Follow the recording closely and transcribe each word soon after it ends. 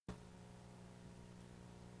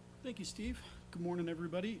Thank you, Steve. Good morning,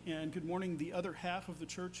 everybody, and good morning, the other half of the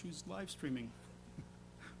church who's live streaming,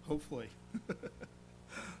 hopefully.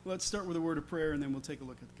 Let's start with a word of prayer, and then we'll take a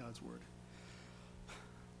look at God's word.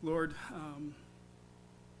 Lord,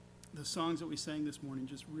 the songs that we sang this morning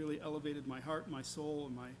just really elevated my heart, my soul,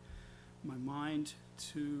 and my mind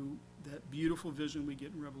to that beautiful vision we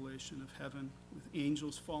get in Revelation of heaven with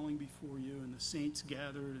angels falling before you and the saints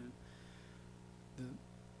gathered and the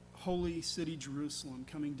holy city Jerusalem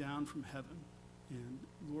coming down from heaven. And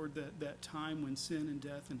Lord, that time when sin and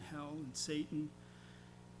death and hell and Satan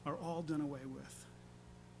are all done away with.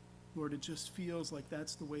 Lord, it just feels like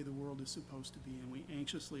that's the way the world is supposed to be, and we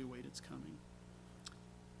anxiously await its coming.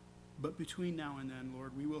 But between now and then,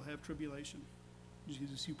 Lord, we will have tribulation.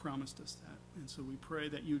 Jesus, you promised us that. And so we pray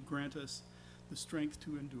that you would grant us the strength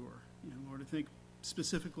to endure. And Lord, I think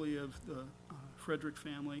specifically of the Frederick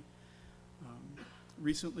family,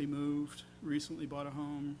 recently moved, recently bought a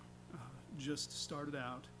home, just started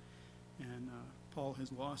out, and Paul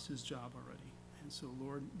has lost his job already. And so,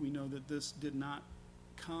 Lord, we know that this did not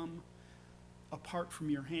come apart from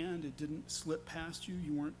your hand. It didn't slip past you.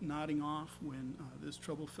 You weren't nodding off when this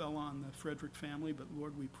trouble fell on the Frederick family, but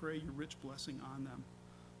Lord, we pray your rich blessing on them.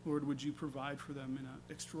 Lord, would you provide for them in an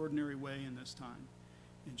extraordinary way in this time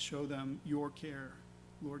and show them your care.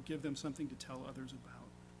 Lord, give them something to tell others about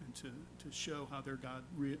and to show how their God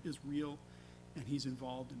is real and he's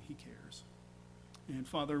involved and he cares. And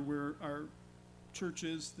Father, our church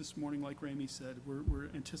is this morning, like Ramey said, we're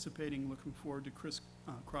anticipating, looking forward to Chris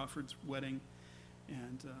Crawford's wedding.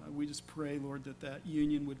 And we just pray, Lord, that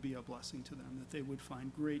union would be a blessing to them, that they would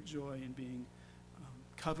find great joy in being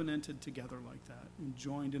covenanted together like that and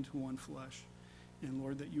joined into one flesh. And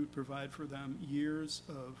Lord, that you would provide for them years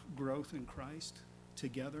of growth in Christ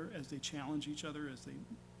together as they challenge each other, as they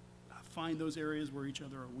find those areas where each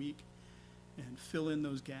other are weak and fill in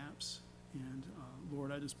those gaps. And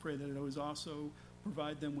Lord, I just pray that it always also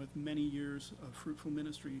provide them with many years of fruitful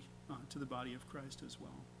ministry to the body of Christ as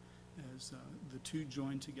well, as the two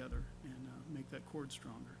join together and make that cord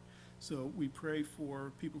stronger. So we pray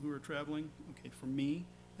for people who are traveling, for me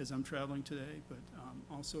as I'm traveling today, but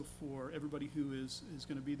also for everybody who is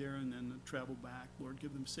going to be there and then travel back. Lord,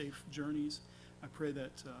 give them safe journeys. I pray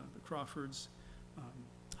that the Crawfords'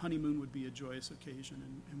 honeymoon would be a joyous occasion,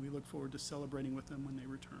 and we look forward to celebrating with them when they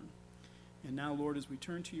return. And now, Lord, as we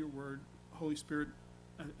turn to your word, Holy Spirit,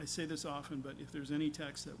 I say this often, but if there's any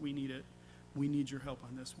text that we need it, we need your help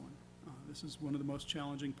on this one. This is one of the most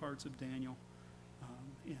challenging parts of Daniel.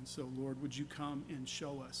 And so, Lord, would you come and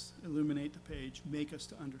show us, illuminate the page, make us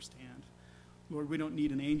to understand. Lord, we don't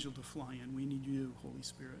need an angel to fly in. We need you, Holy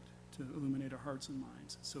Spirit, to illuminate our hearts and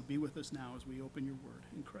minds. So be with us now as we open your word.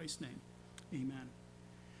 In Christ's name, amen.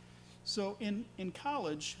 So in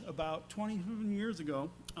college, about 20 years ago,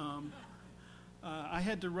 I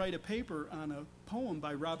had to write a paper on a poem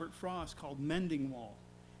by Robert Frost called Mending Wall.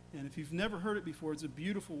 And if you've never heard it before, it's a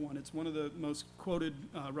beautiful one. It's one of the most quoted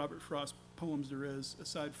Robert Frost poems there is,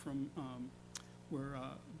 aside from where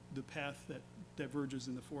the path that diverges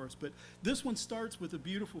in the forest. But this one starts with a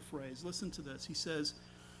beautiful phrase. Listen to this. He says,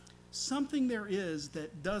 "Something there is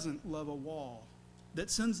that doesn't love a wall, that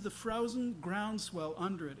sends the frozen groundswell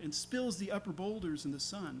under it and spills the upper boulders in the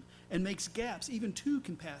sun and makes gaps even two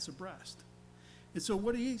can pass abreast." And so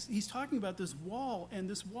what he's talking about, this wall, and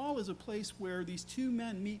this wall is a place where these two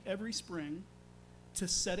men meet every spring to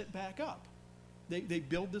set it back up. They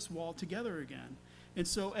build this wall together again. And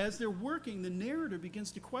so as they're working, the narrator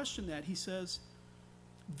begins to question that. He says,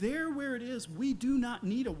 "There where it is, we do not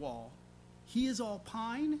need a wall. He is all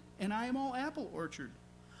pine, and I am all apple orchard.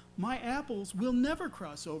 My apples will never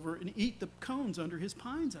cross over and eat the cones under his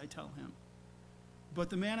pines," I tell him. But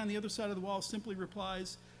the man on the other side of the wall simply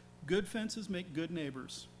replies, "Good fences make good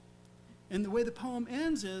neighbors." And the way the poem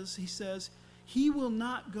ends is, he says, "He will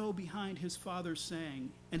not go behind his father's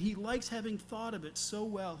saying, and he likes having thought of it so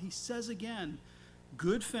well. He says again,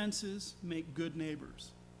 good fences make good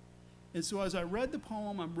neighbors." And so as I read the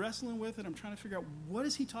poem, I'm wrestling with it. I'm trying to figure out, what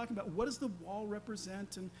is he talking about? What does the wall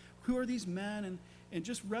represent? And who are these men? And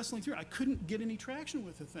just wrestling through it. I couldn't get any traction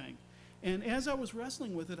with the thing. And as I was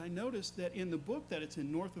wrestling with it, I noticed that in the book that it's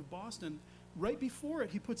in, North of Boston, right before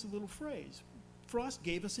it, he puts a little phrase. Frost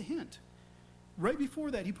gave us a hint. Right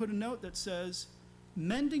before that, he put a note that says,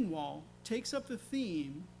 "Mending Wall takes up the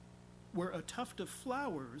theme where a tuft of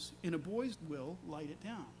flowers in a boy's will light it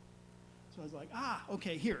down." So I was like,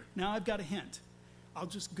 okay, here. Now I've got a hint. I'll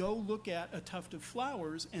just go look at a tuft of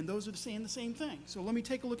flowers, and those are saying the same thing. So let me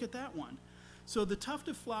take a look at that one. So the Tuft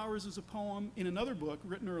of Flowers is a poem in another book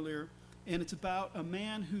written earlier, and it's about a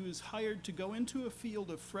man who's hired to go into a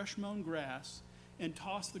field of fresh mown grass and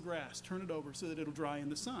toss the grass, turn it over so that it'll dry in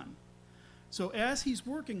the sun. So as he's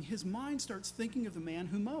working, his mind starts thinking of the man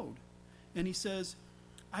who mowed. And he says,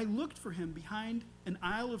 I looked for him behind an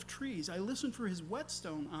aisle of trees. I listened for his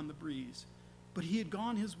whetstone on the breeze. But he had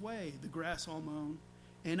gone his way, the grass all mown,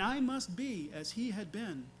 and I must be, as he had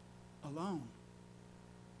been, alone.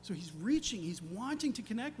 So he's wanting to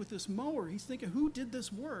connect with this mower. He's thinking, who did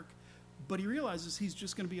this work? But he realizes he's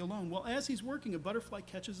just going to be alone. Well, as he's working, a butterfly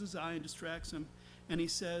catches his eye and distracts him. And he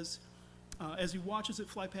says, as he watches it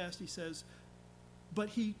fly past, he says, but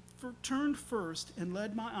he turned first and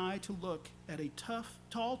led my eye to look at a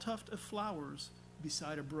tall tuft of flowers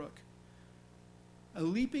beside a brook. A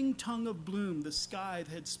leaping tongue of bloom the scythe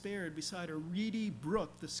had spared beside a reedy brook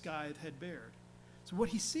the scythe had bared. So what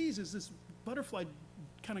he sees is this butterfly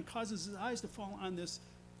kind of causes his eyes to fall on this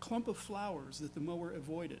clump of flowers that the mower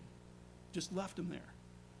avoided, just left him there,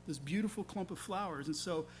 this beautiful clump of flowers. And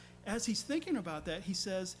so as he's thinking about that, he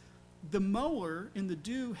says, the mower in the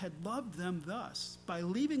dew had loved them thus, by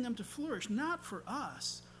leaving them to flourish, not for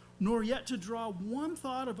us, nor yet to draw one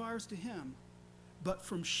thought of ours to him, but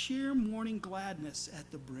from sheer morning gladness at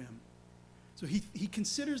the brim. So he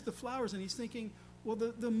considers the flowers, and he's thinking, well,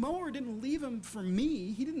 the mower didn't leave him for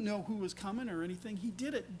me. He didn't know who was coming or anything. He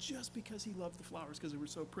did it just because he loved the flowers, because they were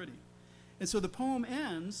so pretty. And so the poem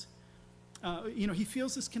ends, he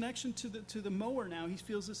feels this connection to the mower now. He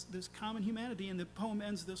feels this common humanity, and the poem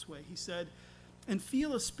ends this way. He said, and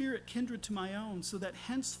feel a spirit kindred to my own, so that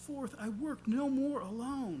henceforth I work no more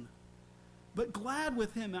alone. But glad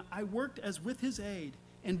with him I worked as with his aid,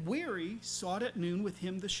 and weary sought at noon with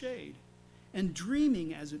him the shade, and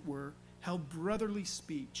dreaming, as it were, held brotherly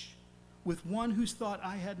speech with one whose thought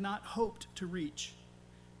I had not hoped to reach.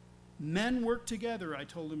 Men work together, I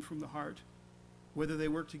told him from the heart, whether they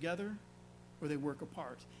work together or they work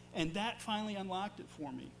apart. And that finally unlocked it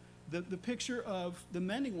for me. The picture of the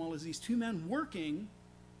mending wall is these two men working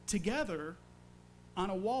together on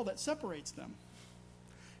a wall that separates them.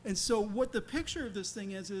 And so what the picture of this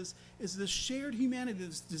thing is this shared humanity,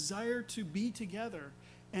 this desire to be together,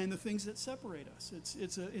 and the things that separate us.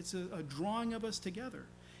 It's a drawing of us together.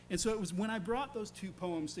 And so it was when I brought those two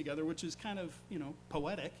poems together, which is kind of,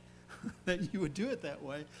 poetic, that you would do it that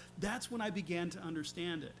way, that's when I began to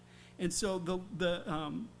understand it. And so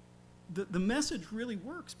the message really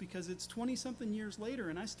works because it's 20-something years later,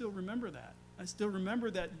 and I still remember that. I still remember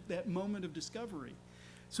that moment of discovery.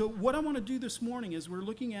 So what I want to do this morning is we're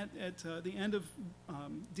looking at the end of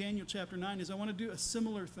Daniel chapter 9 is I want to do a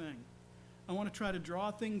similar thing. I want to try to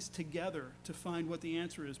draw things together to find what the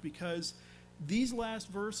answer is, because these last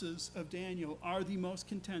verses of Daniel are the most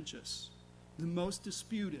contentious, the most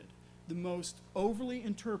disputed, the most overly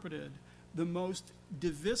interpreted, the most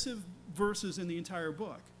divisive verses in the entire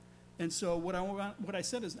book. And so what I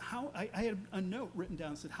said is, I had a note written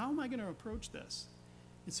down that said, how am I going to approach this?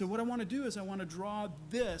 And so what I want to do is I want to draw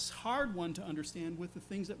this hard one to understand with the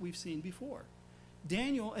things that we've seen before.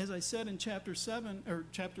 Daniel, as I said in chapter 7,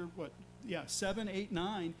 7, 8,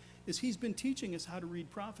 9, is he's been teaching us how to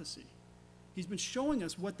read prophecy. He's been showing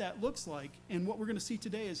us what that looks like, and what we're going to see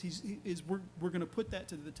today is we're going to put that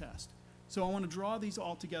to the test. So I want to draw these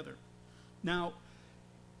all together. Now,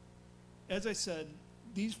 as I said,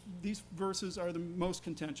 these verses are the most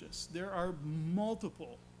contentious. There are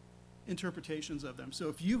multiple interpretations of them. So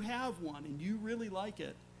if you have one and you really like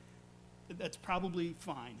it, that's probably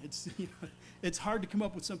fine. It's hard to come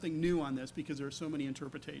up with something new on this because there are so many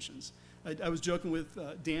interpretations. I was joking with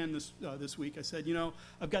Dan this week. I said,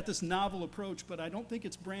 I've got this novel approach, but I don't think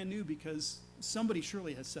it's brand new because somebody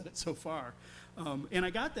surely has said it so far. And I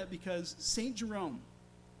got that because St. Jerome,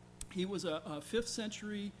 he was a 5th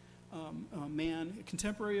century man, a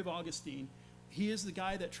contemporary of Augustine. He is the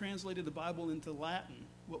guy that translated the Bible into Latin,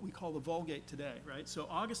 what we call the Vulgate today, right? So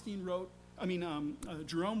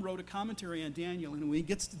Jerome wrote a commentary on Daniel, and when he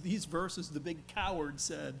gets to these verses, the big coward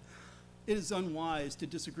said, it is unwise to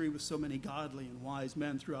disagree with so many godly and wise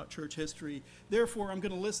men throughout church history. Therefore, I'm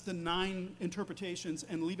going to list the 9 interpretations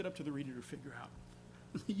and leave it up to the reader to figure out.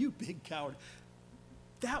 You big coward.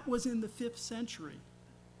 That was in the 5th century.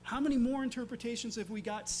 How many more interpretations have we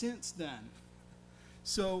got since then?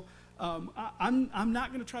 So I'm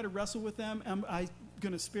not going to try to wrestle with them. I'm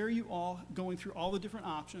going to spare you all going through all the different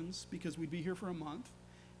options because we'd be here for a month.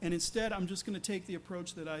 And instead, I'm just going to take the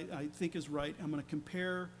approach that I think is right. I'm going to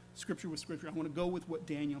compare Scripture with Scripture. I want to go with what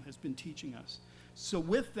Daniel has been teaching us. So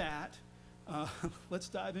with that, let's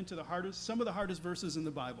dive into some of the hardest verses in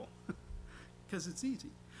the Bible because it's easy.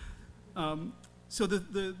 So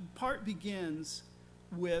the part begins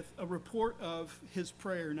with a report of his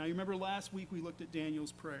prayer. Now, you remember last week we looked at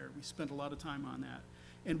Daniel's prayer. We spent a lot of time on that.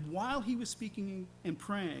 And while he was speaking and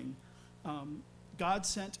praying, God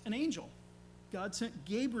sent an angel. God sent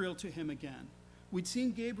Gabriel to him again. We'd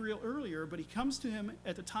seen Gabriel earlier, but he comes to him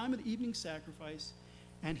at the time of the evening sacrifice,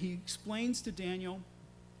 and he explains to Daniel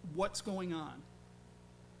what's going on.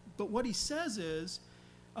 But what he says is,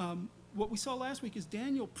 what we saw last week is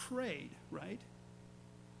Daniel prayed, right?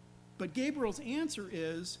 But Gabriel's answer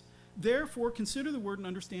is, therefore consider the word and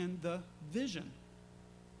understand the vision.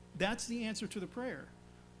 That's the answer to the prayer.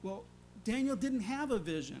 Well, Daniel didn't have a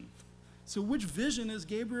vision. So which vision is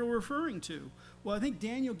Gabriel referring to? Well, I think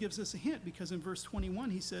Daniel gives us a hint, because in verse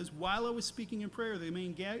 21 he says, while I was speaking in prayer, the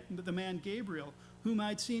man Gabriel, whom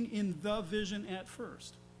I'd seen in the vision at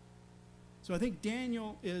first. So I think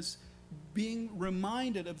Daniel is being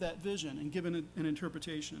reminded of that vision and given an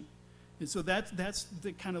interpretation. And so that's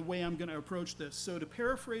the kind of way I'm going to approach this. So to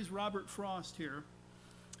paraphrase Robert Frost here,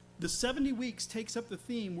 the 70 weeks takes up the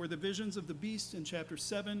theme where the visions of the beast in chapter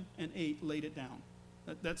 7 and 8 laid it down.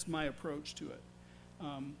 That's my approach to it.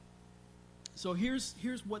 So here's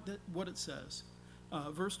what it says.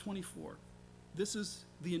 Verse 24. This is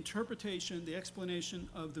the interpretation, the explanation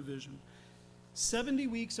of the vision. 70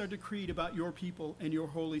 weeks are decreed about your people and your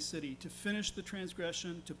holy city, to finish the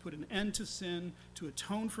transgression, to put an end to sin, to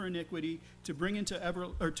atone for iniquity, to bring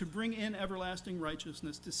in everlasting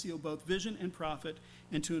righteousness, to seal both vision and prophet,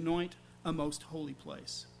 and to anoint a most holy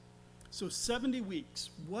place. So 70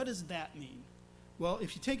 weeks, what does that mean? Well,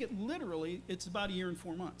 if you take it literally, it's about a year and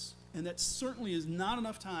 4 months. And that certainly is not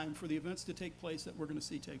enough time for the events to take place that we're going to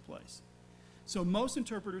see take place. So most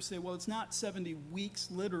interpreters say, well, it's not 70 weeks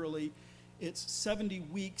literally. It's 70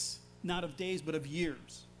 weeks, not of days, but of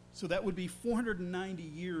years. So that would be 490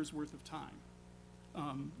 years worth of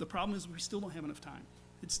time. The problem is we still don't have enough time.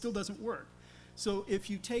 It still doesn't work. So if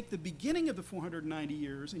you take the beginning of the 490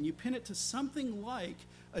 years and you pin it to something like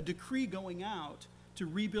a decree going out to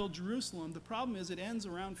rebuild Jerusalem, the problem is it ends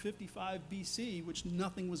around 55 BC, which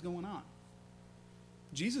nothing was going on.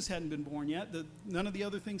 Jesus hadn't been born yet. None of the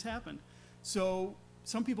other things happened. So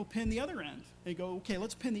some people pin the other end. They go, okay,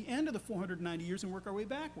 let's pin the end of the 490 years and work our way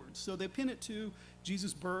backwards. So they pin it to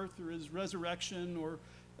Jesus' birth or his resurrection or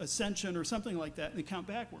ascension or something like that, and they count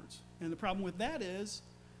backwards. And the problem with that is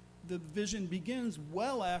the vision begins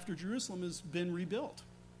well after Jerusalem has been rebuilt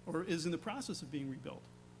or is in the process of being rebuilt.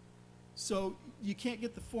 So you can't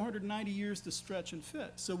get the 490 years to stretch and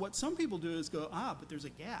fit. So what some people do is go, but there's a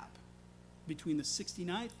gap between the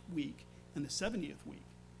 69th week and the 70th week.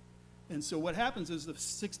 And so what happens is the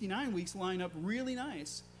 69 weeks line up really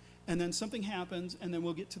nice, and then something happens, and then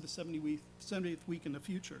we'll get to the 70th week in the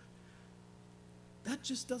future. That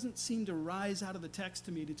just doesn't seem to rise out of the text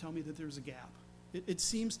to me to tell me that there's a gap. It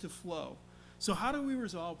seems to flow. So how do we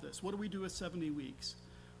resolve this? What do we do with 70 weeks?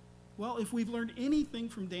 Well, if we've learned anything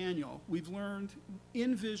from Daniel, we've learned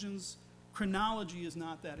in visions, chronology is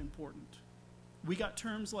not that important. We got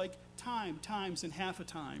terms like time, times, and half a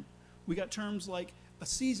time. We got terms like a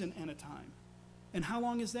season and a time. And how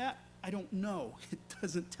long is that? I don't know. It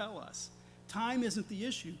doesn't tell us. Time isn't the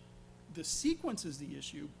issue. The sequence is the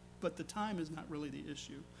issue, but the time is not really the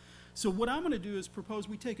issue. So what I'm going to do is propose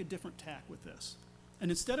we take a different tack with this. And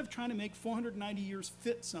instead of trying to make 490 years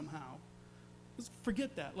fit somehow, let's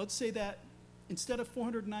forget that. Let's say that instead of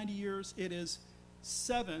 490 years, it is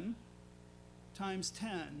 7 times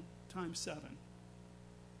 10 times 7.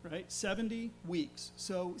 Right? 70 weeks.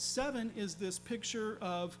 So 7 is this picture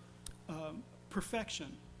of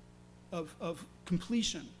perfection, of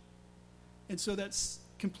completion. And so that's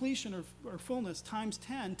completion or fullness times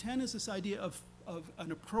 10. 10 is this idea of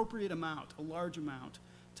an appropriate amount, a large amount,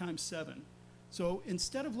 times 7. So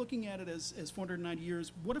instead of looking at it as 490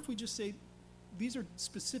 years, what if we just say these are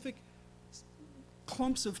specific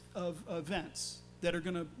clumps of events that are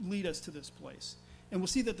going to lead us to this place? And we'll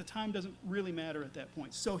see that the time doesn't really matter at that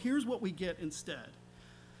point. So here's what we get instead.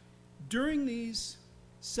 During these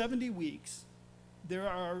 70 weeks, there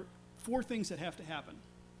are 4 things that have to happen.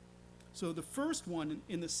 So the first one,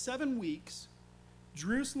 in the 7 weeks,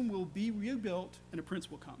 Jerusalem will be rebuilt and a prince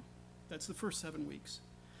will come. That's the first 7 weeks.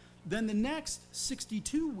 Then the next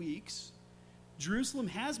 62 weeks, Jerusalem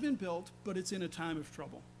has been built, but it's in a time of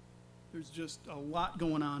trouble. There's just a lot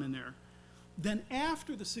going on in there. Then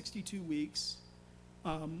after the 62 weeks,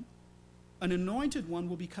 an anointed one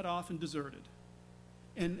will be cut off and deserted.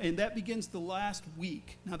 And that begins the last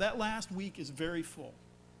week. Now that last week is very full.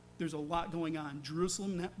 There's a lot going on.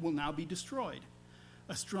 Jerusalem will now be destroyed.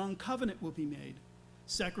 A strong covenant will be made.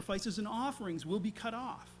 Sacrifices and offerings will be cut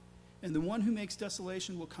off. And the one who makes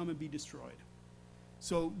desolation will come and be destroyed.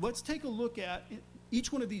 So let's take a look at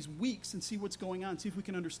each one of these weeks and see what's going on, see if we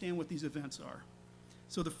can understand what these events are.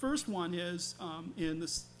 So the first one is in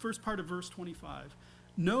the first part of verse 25.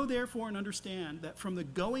 Know therefore and understand that from the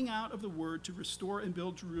going out of the word to restore and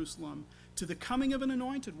build Jerusalem to the coming of an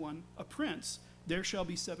anointed one, a prince, there shall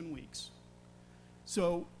be 7 weeks.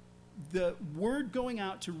 So the word going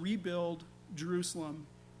out to rebuild Jerusalem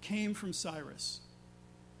came from Cyrus.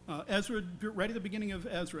 Ezra, right at the beginning of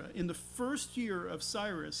Ezra, in the first year of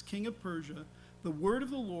Cyrus, king of Persia, the word of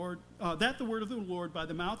the Lord by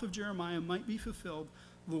the mouth of Jeremiah might be fulfilled,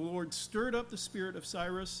 the Lord stirred up the spirit of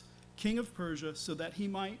Cyrus, king of Persia, so that he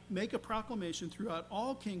might make a proclamation throughout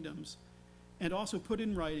all kingdoms and also put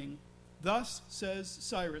in writing, thus says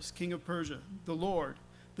Cyrus, king of Persia, the Lord,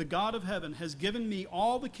 the God of heaven, has given me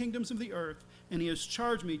all the kingdoms of the earth, and he has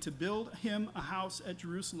charged me to build him a house at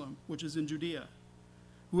Jerusalem, which is in Judea.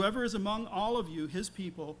 Whoever is among all of you, his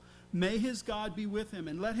people, may his God be with him,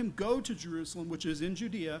 and let him go to Jerusalem, which is in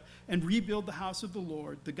Judea, and rebuild the house of the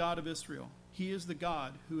Lord, the God of Israel. He is the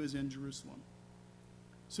God who is in Jerusalem.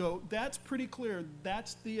 So that's pretty clear.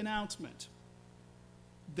 That's the announcement.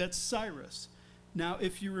 That's Cyrus. Now,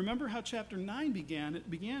 if you remember how chapter 9 began, it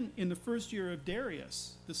began in the first year of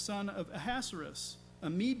Darius, the son of Ahasuerus, a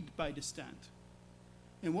Mede by descent.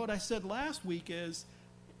 And what I said last week is,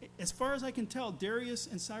 as far as I can tell, Darius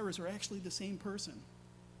and Cyrus are actually the same person.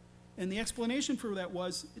 And the explanation for that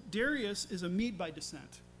was Darius is a Mede by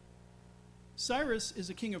descent. Cyrus is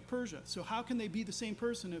a king of Persia. So how can they be the same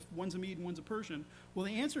person if one's a Mede and one's a Persian? Well,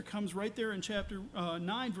 the answer comes right there in chapter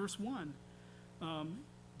 9, verse 1.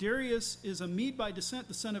 Darius is a Mede by descent,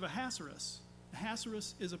 the son of Ahasuerus.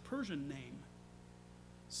 Ahasuerus is a Persian name.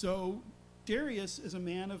 So Darius is a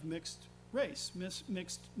man of mixed race,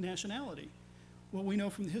 mixed nationality. Well, we know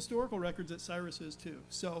from the historical records that Cyrus is too.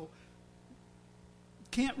 So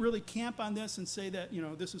can't really camp on this and say that,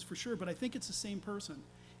 this is for sure, but I think it's the same person.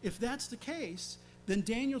 If that's the case, then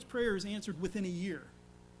Daniel's prayer is answered within a year.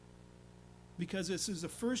 Because this is the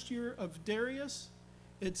first year of Darius,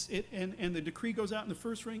 and the decree goes out in the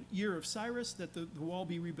first year of Cyrus that the wall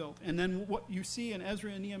be rebuilt. And then what you see in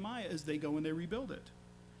Ezra and Nehemiah is they go and they rebuild it.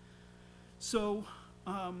 So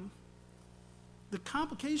the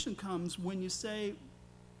complication comes when you say,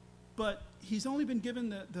 but he's only been given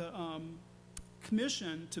the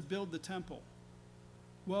commission to build the temple.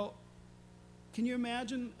 Well, can you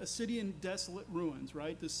imagine a city in desolate ruins,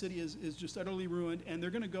 right? The city is just utterly ruined, and they're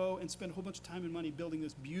going to go and spend a whole bunch of time and money building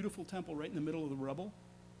this beautiful temple right in the middle of the rubble?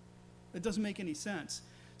 It doesn't make any sense.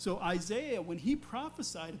 So Isaiah, when he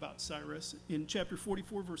prophesied about Cyrus, in chapter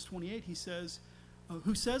 44, verse 28, he says,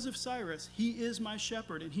 who says of Cyrus, he is my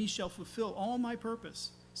shepherd, and he shall fulfill all my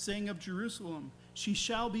purpose, saying of Jerusalem, she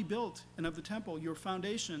shall be built, and of the temple, your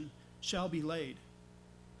foundation shall be laid.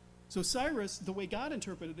 So Cyrus, the way God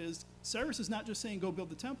interpreted it is, Cyrus is not just saying go build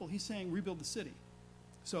the temple, he's saying rebuild the city.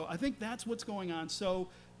 So I think that's what's going on. So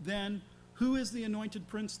then, who is the anointed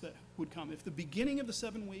prince that would come? If the beginning of the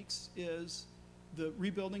 7 weeks is the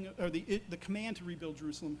rebuilding, or the command to rebuild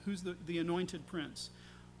Jerusalem, who's the anointed prince?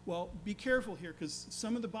 Well, be careful here, because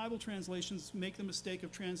some of the Bible translations make the mistake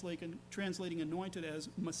of translating anointed as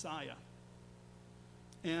Messiah.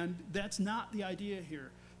 And that's not the idea here.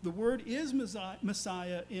 The word is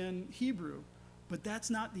Messiah in Hebrew, but that's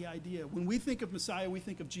not the idea. When we think of Messiah, we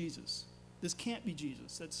think of Jesus. This can't be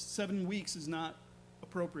Jesus. That's 7 weeks is not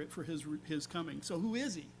appropriate for his coming. So who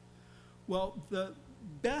is he? Well, the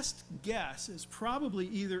best guess is probably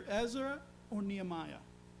either Ezra or Nehemiah.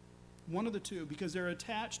 One of the two, because they're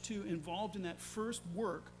involved in that first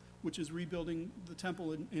work, which is rebuilding the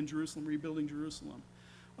temple in Jerusalem, rebuilding Jerusalem.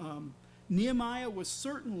 Nehemiah was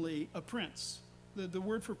certainly a prince. The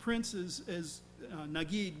word for prince is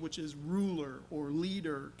nagid, which is ruler or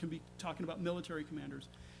leader, can be talking about military commanders.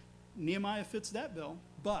 Nehemiah fits that bill,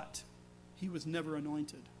 but he was never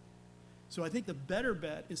anointed. So I think the better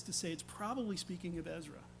bet is to say it's probably speaking of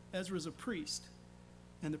Ezra. Ezra is a priest,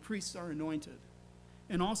 and the priests are anointed.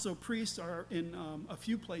 And also priests are in a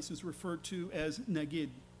few places referred to as nagid,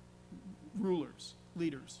 rulers,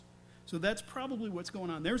 leaders. So that's probably what's going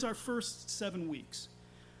on. There's our first 7 weeks.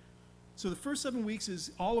 So the first 7 weeks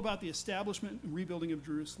is all about the establishment and rebuilding of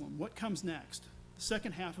Jerusalem. What comes next? The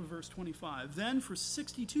second half of verse 25. Then for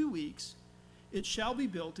 62 weeks it shall be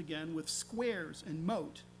built again with squares and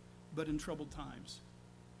moat, but in troubled times.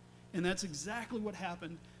 And that's exactly what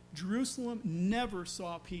happened. Jerusalem never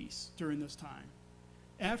saw peace during this time.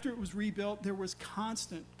 After it was rebuilt, there was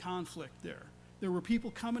constant conflict there. There were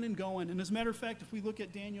people coming and going. And as a matter of fact, if we look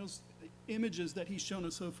at Daniel's images that he's shown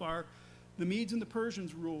us so far, the Medes and the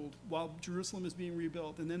Persians ruled while Jerusalem is being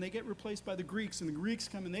rebuilt. And then they get replaced by the Greeks, and the Greeks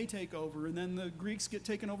come and they take over. And then the Greeks get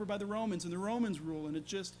taken over by the Romans, and the Romans rule. And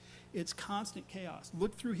it's constant chaos.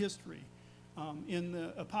 Look through history. in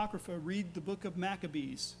the Apocrypha, read the book of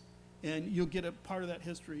Maccabees, and you'll get a part of that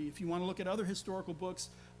history. If you want to look at other historical books,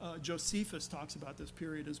 Josephus talks about this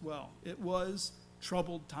period as well. It was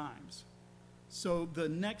troubled times. So the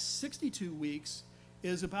next 62 weeks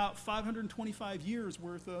is about 525 years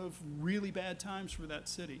worth of really bad times for that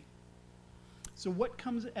city. So what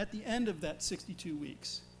comes at the end of that 62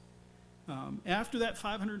 weeks? After that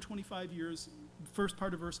 525 years, first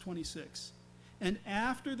part of verse 26, and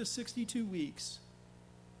after the 62 weeks,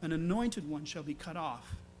 an anointed one shall be cut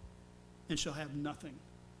off and shall have nothing.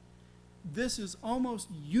 This is almost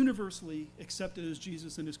universally accepted as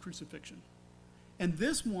Jesus and his crucifixion. And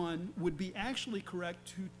this one would be actually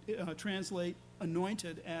correct to translate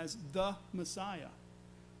anointed as the Messiah.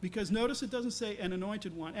 Because notice it doesn't say an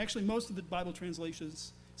anointed one. Actually, most of the Bible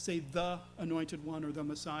translations say the anointed one or the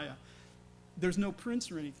Messiah. There's no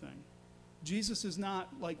prince or anything. Jesus is not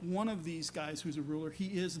like one of these guys who's a ruler. He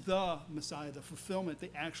is the Messiah, the fulfillment, the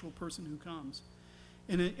actual person who comes.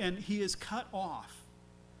 And he is cut off.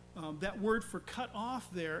 That word for cut off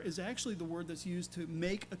there is actually the word that's used to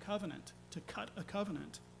make a covenant, to cut a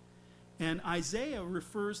covenant. And Isaiah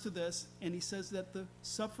refers to this, and he says that the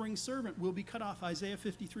suffering servant will be cut off. Isaiah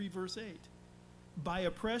 53, verse 8. By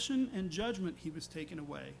oppression and judgment he was taken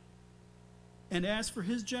away. And as for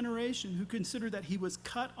his generation, who considered that he was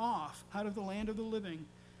cut off out of the land of the living,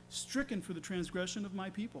 stricken for the transgression of my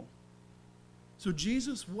people. So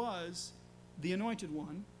Jesus was the anointed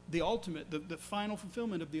one, the ultimate, the final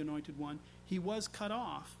fulfillment of the anointed one. He was cut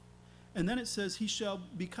off. And then it says he shall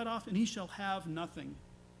be cut off and he shall have nothing.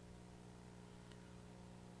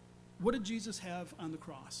 What did Jesus have on the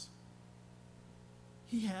cross?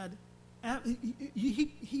 He had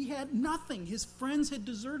nothing. His friends had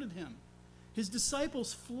deserted him. His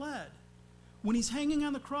disciples fled. When he's hanging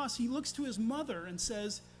on the cross, he looks to his mother and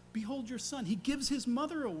says, "Behold your son." He gives his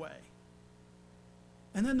mother away.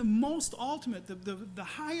 And then the most ultimate, the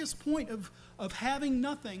highest point of having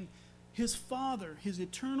nothing, his Father, his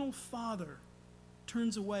eternal Father,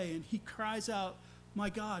 turns away and he cries out, my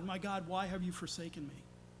God, why have you forsaken me?"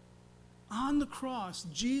 On the cross,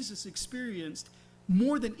 Jesus experienced,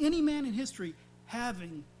 more than any man in history,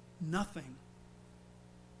 having nothing.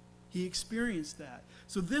 He experienced that.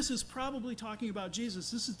 So this is probably talking about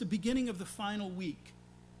Jesus. This is the beginning of the final week.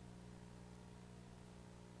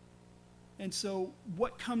 And so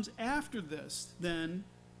what comes after this, then,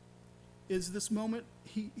 is this moment,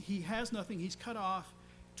 he has nothing, he's cut off.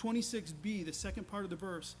 26b, the second part of the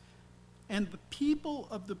verse. And the people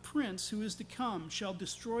of the prince who is to come shall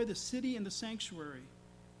destroy the city and the sanctuary.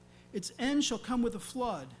 Its end shall come with a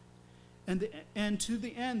flood, and to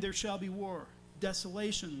the end there shall be war.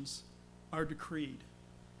 Desolations are decreed.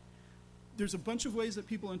 There's a bunch of ways that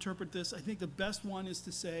people interpret this. I think the best one is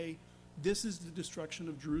to say, this is the destruction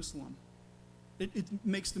of Jerusalem. It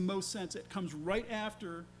makes the most sense. It comes right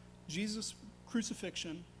after Jesus'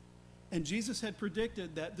 crucifixion, and Jesus had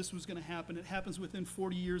predicted that this was going to happen. It happens within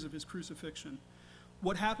 40 years of his crucifixion.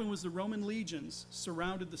 What happened was the Roman legions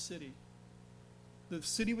surrounded the city. The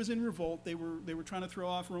city was in revolt. They were trying to throw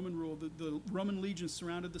off Roman rule. The Roman legions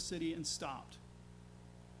surrounded the city and stopped.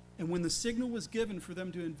 And when the signal was given for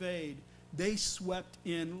them to invade, they swept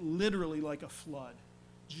in literally like a flood.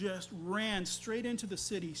 Just ran straight into the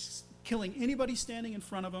city, killing anybody standing in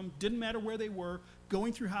front of them, didn't matter where they were,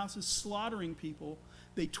 going through houses, slaughtering people.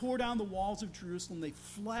 They tore down the walls of Jerusalem. They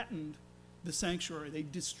flattened the sanctuary. They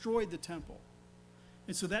destroyed the temple.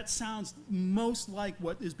 And so that sounds most like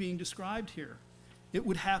what is being described here. It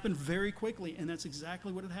would happen very quickly, and that's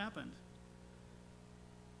exactly what had happened.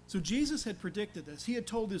 So Jesus had predicted this. He had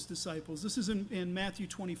told his disciples. This is in Matthew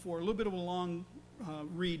 24, a little bit of a long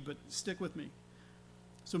read, but stick with me.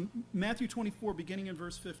 So Matthew 24, beginning in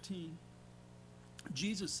verse 15,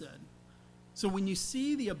 Jesus said, "So when you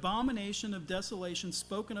see the abomination of desolation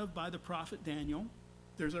spoken of by the prophet Daniel,"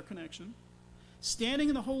 there's our connection, "standing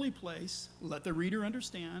in the holy place," let the reader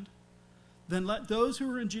understand, "then let those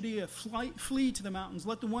who are in Judea flee to the mountains.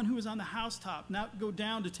 Let the one who is on the housetop not go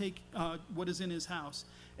down to take what is in his house.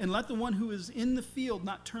 And let the one who is in the field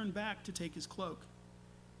not turn back to take his cloak.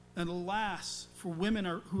 And alas, for women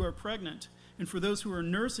who are pregnant, and for those who are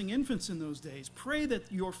nursing infants in those days, pray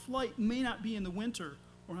that your flight may not be in the winter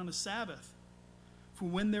or on a Sabbath. For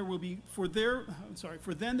then there will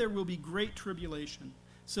be great tribulation,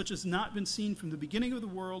 such as not been seen from the beginning of the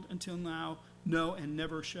world until now, no, and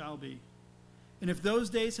never shall be. And if those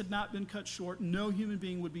days had not been cut short, no human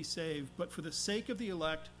being would be saved. But for the sake of the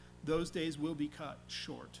elect, those days will be cut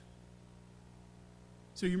short."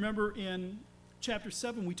 So you remember in chapter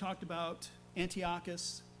 7, we talked about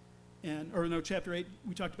Antiochus Chapter 8,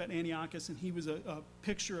 we talked about Antiochus, and he was a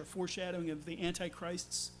picture, a foreshadowing of the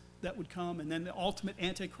antichrists that would come, and then the ultimate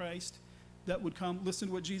antichrist that would come. Listen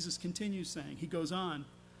to what Jesus continues saying. He goes on.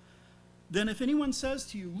 Then if anyone says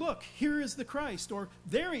to you, look, here is the Christ, or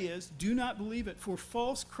there he is, do not believe it, for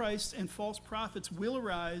false Christs and false prophets will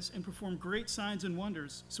arise and perform great signs and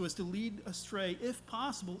wonders, so as to lead astray, if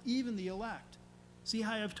possible, even the elect. See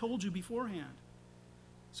how I have told you beforehand.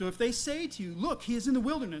 So if they say to you, look, he is in the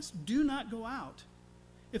wilderness, do not go out.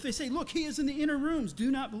 If they say, look, he is in the inner rooms, do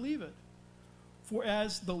not believe it. For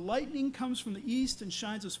as the lightning comes from the east and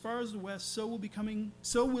shines as far as the west, so will the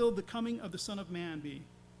coming of the Son of Man be.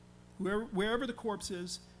 Wherever the corpse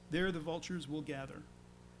is, there the vultures will gather.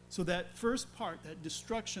 So that first part, that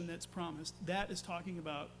destruction that's promised, that is talking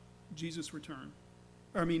about Jesus' return.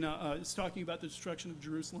 It's talking about the destruction of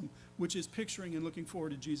Jerusalem, which is picturing and looking forward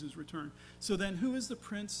to Jesus' return. So then who is the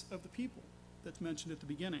prince of the people that's mentioned at the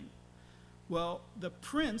beginning? Well, the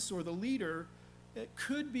prince or the leader, it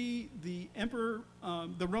could be the emperor,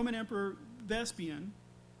 the Roman Emperor Vespasian.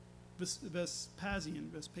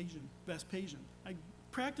 I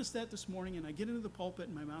practiced that this morning, and I get into the pulpit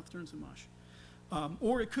and my mouth turns to mush.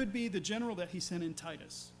 Or it could be the general that he sent in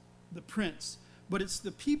Titus, the prince. But it's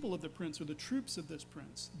the people of the prince, or the troops of this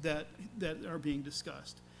prince, that are being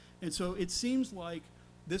discussed. And so it seems like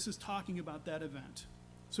this is talking about that event.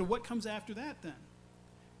 So what comes after that then?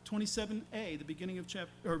 27a, the beginning of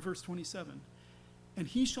verse 27. And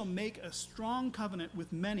he shall make a strong covenant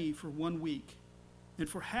with many for 1 week. And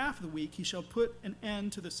for half the week he shall put an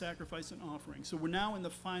end to the sacrifice and offering. So we're now in the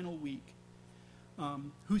final week.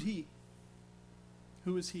 Who's he?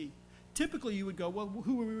 Who is he? Typically you would go, well,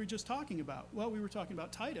 who were we just talking about? Well, we were talking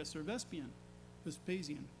about Titus or Vespasian,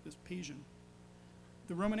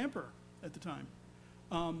 the Roman emperor at the time.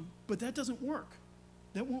 But that doesn't work.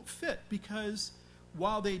 That won't fit, because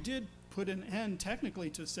while they did put an end technically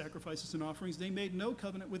to sacrifices and offerings, they made no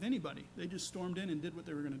covenant with anybody. They just stormed in and did what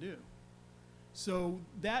they were going to do. So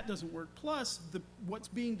that doesn't work. Plus, what's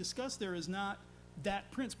being discussed there is not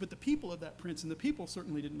that prince, but the people of that prince. And the people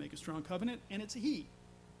certainly didn't make a strong covenant, and it's he.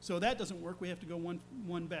 So that doesn't work. We have to go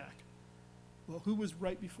one back. Well, who was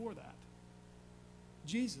right before that?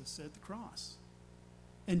 Jesus at the cross.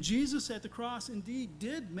 And Jesus at the cross indeed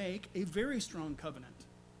did make a very strong covenant.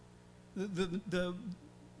 The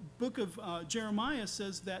book of Jeremiah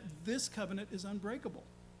says that this covenant is unbreakable.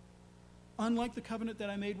 Unlike the covenant that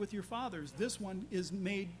I made with your fathers, this one is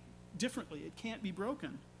made differently. It can't be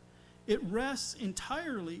broken. It rests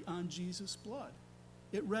entirely on Jesus' blood.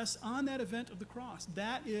 It rests on that event of the cross.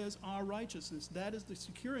 That is our righteousness. That is the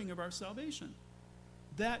securing of our salvation.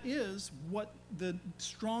 That is what the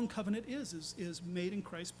strong covenant is made in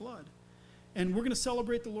Christ's blood. And we're going to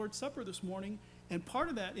celebrate the Lord's Supper this morning, and part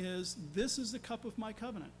of that is, this is the cup of my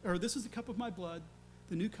covenant, or this is the cup of my blood,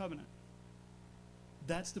 the new covenant.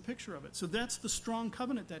 That's the picture of it. So that's the strong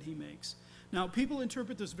covenant that he makes. Now, people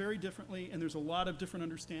interpret this very differently, and there's a lot of different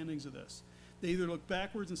understandings of this. They either look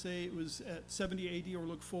backwards and say it was at 70 AD, or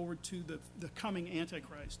look forward to the coming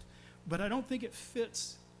Antichrist. But I don't think it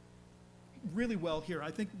fits really well here. I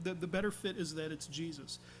think the better fit is that it's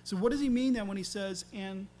Jesus. So what does he mean then when he says,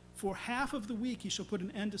 and for half of the week he shall put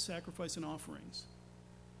an end to sacrifice and offerings?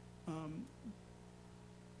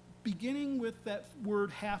 Beginning with that word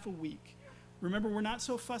half a week. Remember, we're not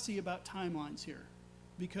so fussy about timelines here,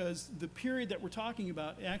 because the period that we're talking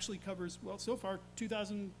about actually covers, well, so far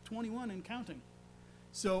 2021 and counting.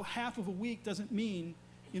 So half of a week doesn't mean,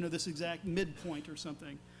 this exact midpoint or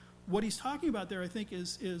something. What he's talking about there, I think,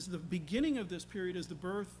 is the beginning of this period is the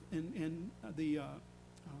birth and the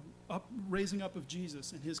raising up of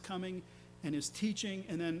Jesus and his coming and his teaching,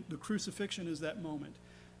 and then the crucifixion is that moment.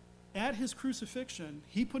 At his crucifixion,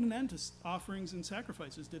 he put an end to offerings and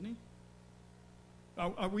sacrifices, didn't he?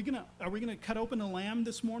 Are we gonna cut open a lamb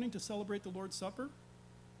this morning to celebrate the Lord's Supper?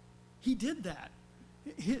 He did that.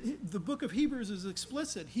 The book of Hebrews is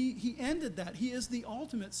explicit. He ended that. He is the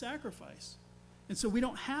ultimate sacrifice. And so we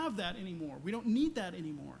don't have that anymore. We don't need that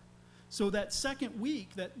anymore. So that second week,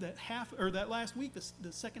 that last week,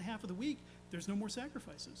 the second half of the week, there's no more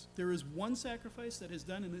sacrifices. There is one sacrifice that is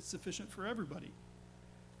done, and it's sufficient for everybody.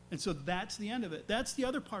 And so that's the end of it. That's the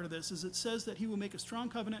other part of this, is it says that he will make a strong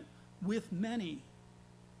covenant with many.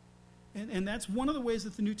 And that's one of the ways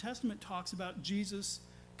that the New Testament talks about Jesus'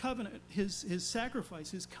 covenant, his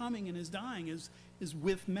sacrifice, his coming and his dying is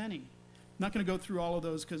with many. I'm not going to go through all of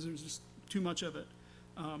those because there's just too much of it.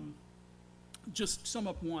 Just sum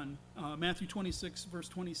up one. Matthew 26, verse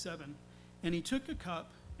 27. And he took a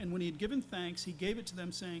cup, and when he had given thanks, he gave it to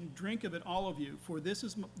them, saying, drink of it, all of you, for this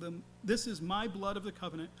is my blood of the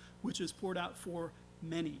covenant, which is poured out for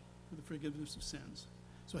many. for the forgiveness of sins.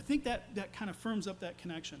 So I think that kind of firms up that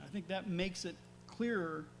connection. I think that makes it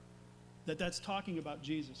clearer that that's talking about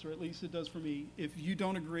Jesus, or at least it does for me. If you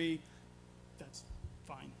don't agree, that's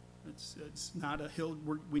fine. It's not a hill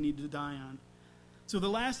we need to die on. So the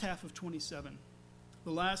last half of 27,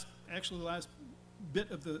 the last bit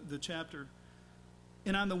of the chapter,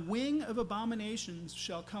 and on the wing of abominations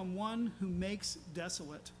shall come one who makes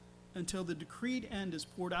desolate, until the decreed end is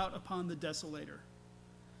poured out upon the desolator.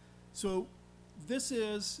 So this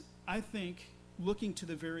is, I think, looking to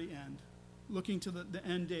the very end, looking to the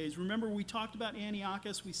end days. Remember, we talked about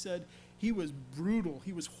Antiochus. We said he was brutal.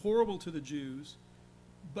 He was horrible to the Jews,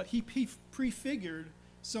 but he prefigured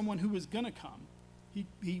someone who was going to come.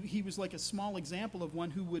 He was like a small example of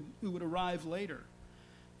one who would arrive later.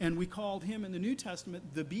 And we called him in the New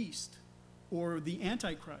Testament the beast, or the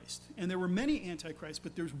Antichrist. And there were many Antichrists,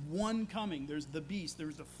 but there's one coming. There's the beast.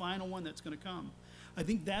 There's the final one that's going to come. I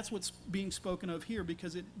think that's what's being spoken of here,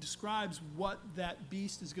 because it describes what that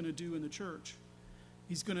beast is going to do in the church.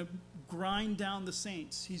 He's going to grind down the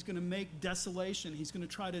saints. He's going to make desolation. He's going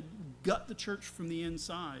to try to gut the church from the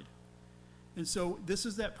inside. And so this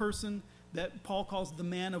is that person that Paul calls the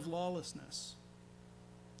man of lawlessness.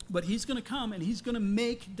 But he's going to come and he's going to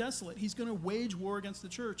make desolate. He's going to wage war against the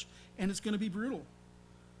church, and it's going to be brutal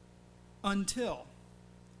until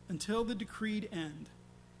the decreed end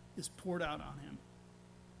is poured out on him.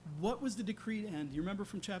 What was the decreed end? Do you remember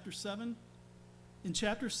from chapter 7? In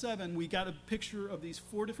chapter 7, we got a picture of these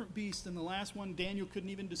 4 different beasts, and the last one Daniel couldn't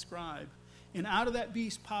even describe. And out of that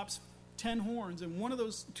beast pops 10 horns, and 3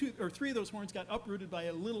 of those horns got uprooted by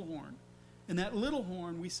a little horn. And that little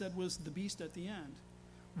horn, we said, was the beast at the end.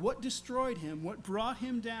 What destroyed him, what brought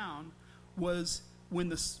him down, was when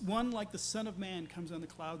the one like the Son of Man comes on the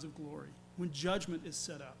clouds of glory, when judgment is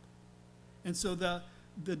set up. And so the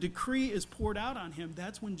decree is poured out on him.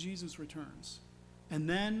 That's when Jesus returns. And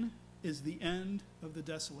then is the end of the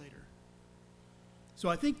desolator. So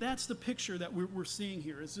I think that's the picture that we're seeing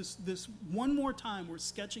here, is this one more time we're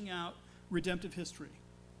sketching out redemptive history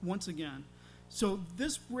once again. So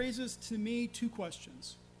this raises to me 2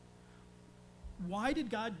 questions. Why did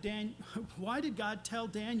God tell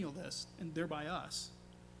Daniel this, and thereby us?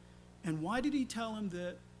 And why did he tell him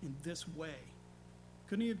that in this way?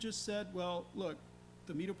 Couldn't he have just said, well, look,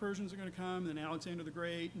 the Medo-Persians are going to come, and then Alexander the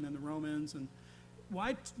Great, and then the Romans, and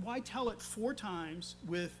why tell it 4 times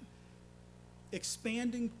with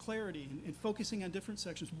expanding clarity and focusing on different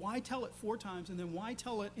sections? Why tell it 4 times, and then why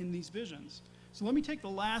tell it in these visions? So let me take the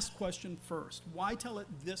last question first. Why tell it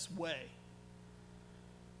this way?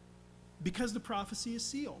 Because the prophecy is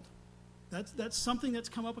sealed. That's something that's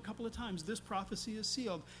come up a couple of times. This prophecy is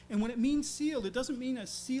sealed. And when it means sealed, it doesn't mean a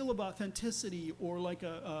seal of authenticity or like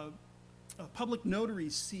a public notary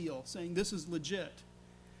seal saying this is legit.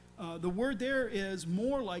 The word there is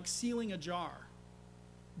more like sealing a jar.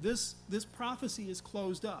 This prophecy is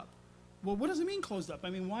closed up. Well, what does it mean closed up?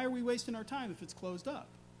 I mean, why are we wasting our time if it's closed up?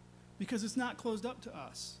 Because it's not closed up to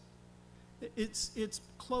us. It's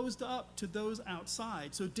closed up to those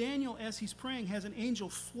outside. So Daniel, as he's praying, has an angel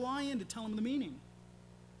fly in to tell him the meaning.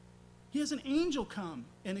 He has an angel come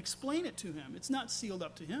and explain it to him. It's not sealed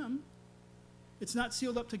up to him. It's not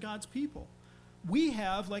sealed up to God's people. We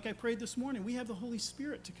have, like I prayed this morning, we have the Holy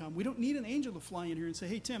Spirit to come. We don't need an angel to fly in here and say,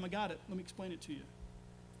 hey, Tim, I got it. Let me explain it to you.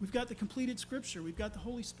 We've got the completed Scripture. We've got the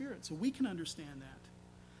Holy Spirit, so we can understand that.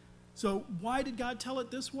 So why did God tell it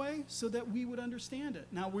this way? So that we would understand it.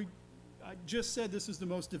 Now, I just said this is the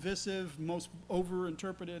most divisive, most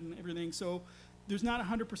over-interpreted and everything, so there's not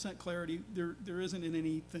 100% clarity. There isn't in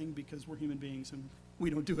anything, because we're human beings and we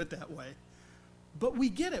don't do it that way. But we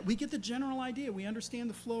get it. We get the general idea. We understand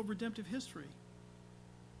the flow of redemptive history.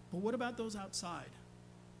 But what about those outside?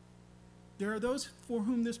 There are those for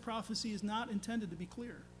whom this prophecy is not intended to be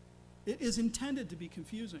clear. It is intended to be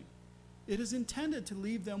confusing. It is intended to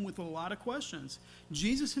leave them with a lot of questions.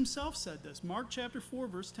 Jesus himself said this, Mark chapter 4,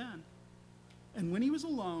 verse 10. And when he was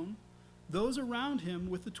alone, those around him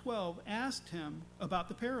with the 12 asked him about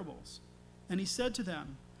the parables. And he said to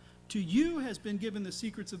them, to you has been given the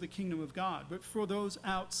secrets of the kingdom of God, but for those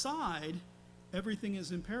outside, everything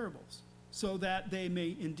is in parables, so that they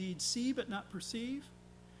may indeed see but not perceive,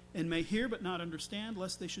 and may hear but not understand,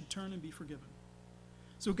 lest they should turn and be forgiven.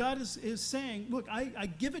 So God is saying, look, I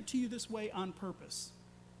give it to you this way on purpose.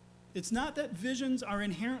 It's not that visions are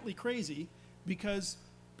inherently crazy, because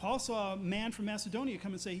Paul saw a man from Macedonia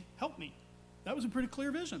come and say, help me. That was a pretty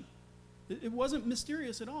clear vision. It wasn't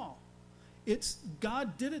mysterious at all. It's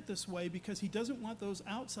God did it this way because he doesn't want those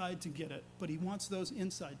outside to get it, but he wants those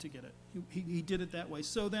inside to get it. He did it that way.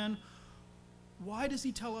 So then, why does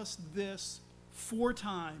he tell us this 4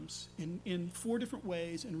 times in 4 different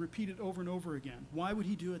ways and repeat it over and over again. Why would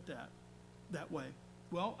he do it that way?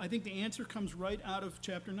 Well, I think the answer comes right out of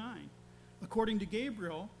chapter 9. According to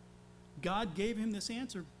Gabriel, God gave him this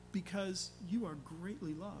answer because you are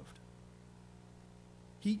greatly loved.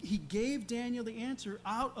 He gave Daniel the answer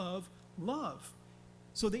out of love.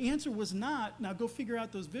 So the answer was not, now go figure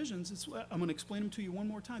out those visions. I'm going to explain them to you one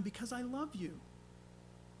more time, because I love you.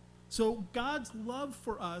 So God's love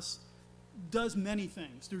for us does many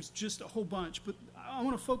things. There's just a whole bunch, but I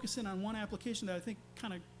want to focus in on one application that I think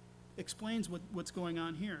kind of explains what's going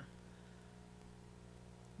on here.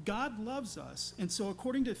 God loves us, and so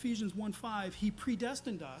according to Ephesians 1:5, he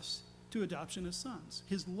predestined us to adoption as sons.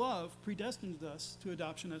 His love predestined us to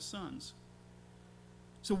adoption as sons.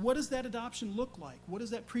 So what does that adoption look like? What does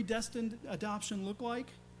that predestined adoption look like?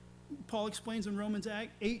 Paul explains in Romans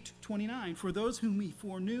 8:29, for those whom he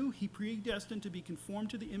foreknew, he predestined to be conformed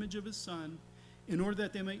to the image of his Son, in order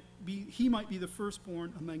that he might be the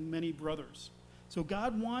firstborn among many brothers. So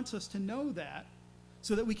God wants us to know that,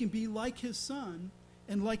 so that we can be like his Son,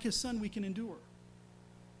 and like his Son we can endure.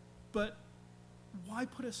 But why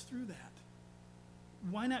put us through that?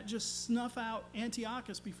 Why not just snuff out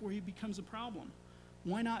Antiochus before he becomes a problem?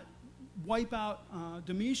 Why not wipe out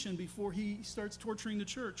Domitian before he starts torturing the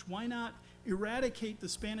church? Why not eradicate the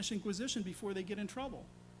Spanish Inquisition before they get in trouble?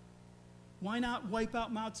 Why not wipe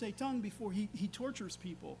out Mao Zedong before he tortures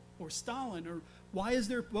people? Or Stalin? Or why is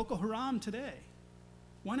there Boko Haram today?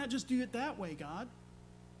 Why not just do it that way, God?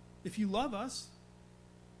 If you love us.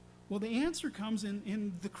 Well, the answer comes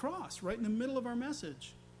in the cross, right in the middle of our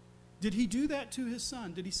message. Did he do that to his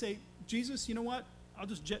Son? Did he say, Jesus, you know what? I'll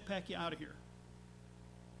just jetpack you out of here.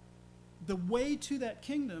 The way to that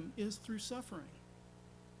kingdom is through suffering.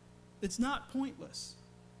 It's not pointless.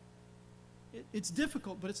 It's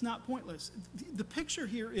difficult, but it's not pointless. The picture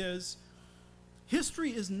here is,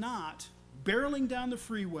 history is not barreling down the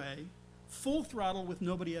freeway, full throttle with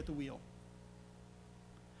nobody at the wheel.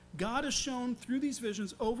 God has shown through these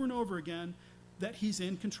visions over and over again that he's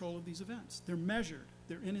in control of these events. They're measured.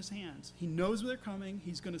 They're in his hands. He knows they're coming.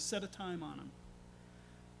 He's going to set a time on them.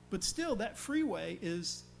 But still, that freeway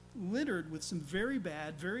is littered with some very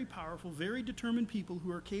bad, very powerful, very determined people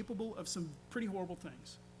who are capable of some pretty horrible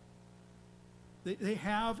things. They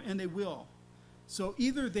have and they will. So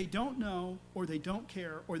either they don't know, or they don't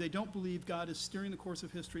care, or they don't believe God is steering the course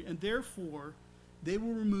of history, and therefore they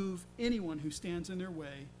will remove anyone who stands in their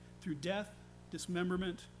way through death,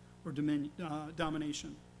 dismemberment, or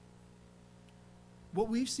domination. What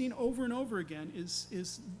we've seen over and over again is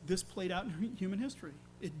this played out in human history.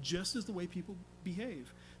 It just is the way people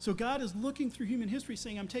behave. So God is looking through human history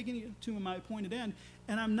saying, I'm taking it to my appointed end,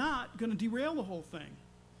 and I'm not going to derail the whole thing.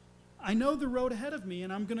 I know the road ahead of me,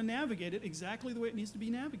 and I'm going to navigate it exactly the way it needs to be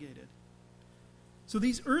navigated. So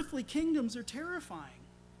these earthly kingdoms are terrifying.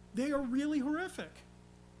 They are really horrific.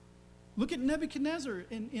 Look at Nebuchadnezzar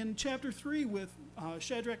in chapter 3 with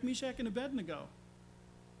Shadrach, Meshach, and Abednego.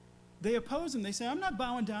 They oppose him. They say, I'm not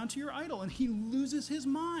bowing down to your idol. And he loses his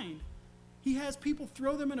mind. He has people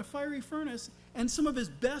throw them in a fiery furnace, and some of his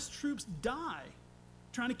best troops die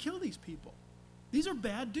trying to kill these people. These are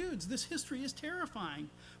bad dudes. This history is terrifying.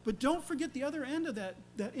 But don't forget the other end of that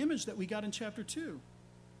image that we got in chapter 2.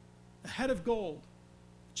 A head of gold,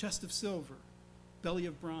 a chest of silver, belly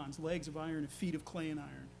of bronze, legs of iron, and feet of clay and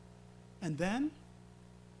iron. And then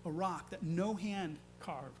a rock that no hand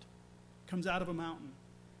carved comes out of a mountain.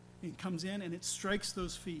 It comes in and it strikes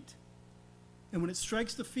those feet. And when it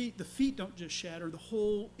strikes the feet don't just shatter, the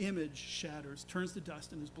whole image shatters, turns to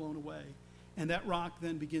dust, and is blown away. And that rock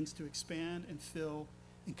then begins to expand and fill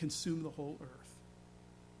and consume the whole earth.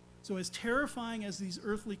 So as terrifying as these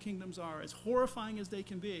earthly kingdoms are, as horrifying as they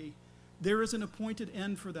can be, there is an appointed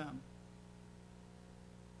end for them.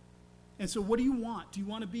 And so what do you want? Do you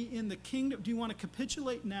want to be in the kingdom? Do you want to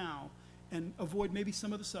capitulate now and avoid maybe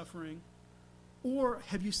some of the suffering? Or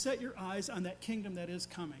have you set your eyes on that kingdom that is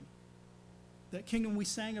coming? That kingdom we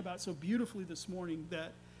sang about so beautifully this morning,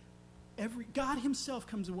 that God himself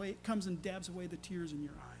comes and dabs away the tears in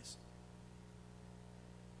your eyes.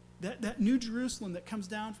 That new Jerusalem that comes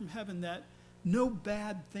down from heaven, that no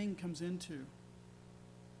bad thing comes into.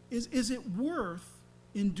 Is it worth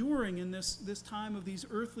enduring in this time of these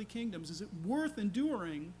earthly kingdoms? Is it worth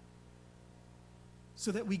enduring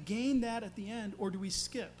so that we gain that at the end, or do we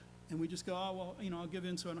skip and we just go, oh, well, I'll give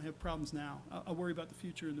in so I don't have problems now. I'll worry about the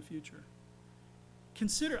future in the future.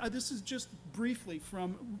 Consider, this is just briefly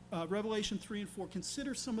from Revelation 3 and 4,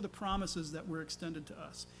 consider some of the promises that were extended to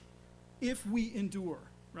us. If we endure,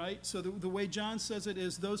 right? So the way John says it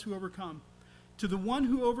is those who overcome. To the one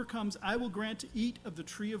who overcomes, I will grant to eat of the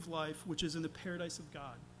tree of life, which is in the paradise of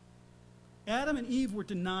God. Adam and Eve were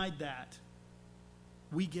denied that.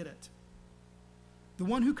 We get it. The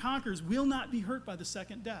one who conquers will not be hurt by the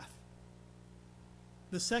second death.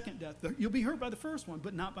 The second death. You'll be hurt by the first one,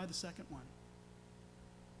 but not by the second one.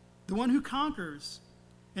 The one who conquers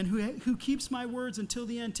and who keeps my words until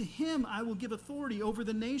the end, to him I will give authority over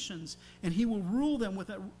the nations, and he will rule them with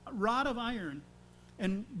a rod of iron.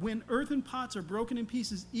 And when earthen pots are broken in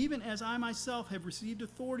pieces, even as I myself have received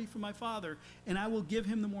authority from my Father, and I will give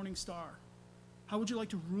him the morning star. How would you like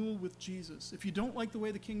to rule with Jesus? If you don't like the way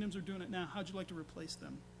the kingdoms are doing it now, how'd you like to replace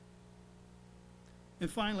them? And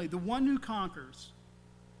finally, the one who conquers,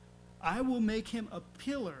 I will make him a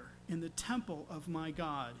pillar in the temple of my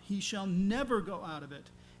God. He shall never go out of it.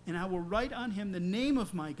 And I will write on him the name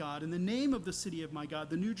of my God and the name of the city of my God,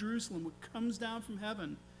 the new Jerusalem, which comes down from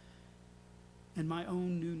heaven, and my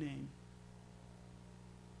own new name.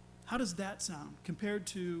 How does that sound compared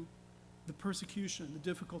to the persecution, the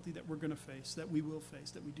difficulty that we're going to face, that we will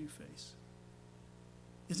face, that we do face?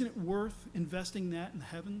 Isn't it worth investing that in the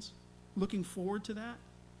heavens? Looking forward to that?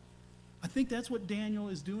 I think that's what Daniel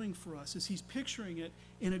is doing for us, is he's picturing it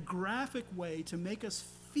in a graphic way to make us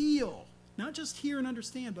feel, not just hear and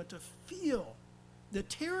understand, but to feel the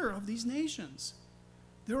terror of these nations.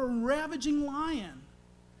 They're a ravaging lion.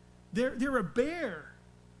 They're a bear.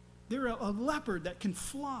 They're a leopard that can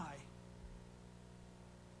fly.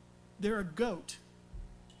 They're a goat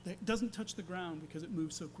that doesn't touch the ground because it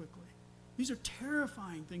moves so quickly. These are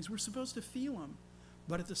terrifying things. We're supposed to feel them.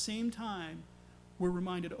 But at the same time, we're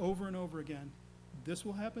reminded over and over again, this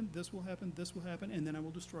will happen, this will happen, this will happen, and then I will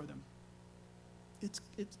destroy them. It's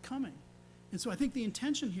coming. And so I think the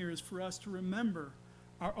intention here is for us to remember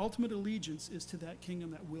our ultimate allegiance is to that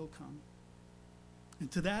kingdom that will come. And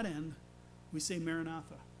to that end, we say,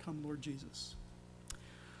 Maranatha, come Lord Jesus.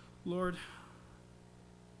 Lord,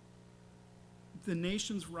 the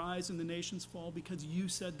nations rise and the nations fall because you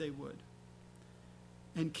said they would.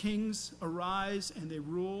 And kings arise and they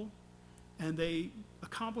rule and they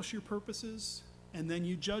accomplish your purposes, and then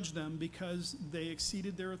you judge them because they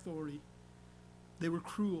exceeded their authority. They were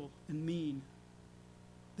cruel and mean.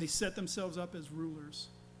 They set themselves up as rulers.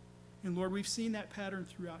 And Lord, we've seen that pattern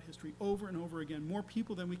throughout history over and over again, more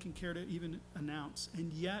people than we can care to even announce.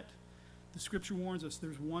 And yet, the scripture warns us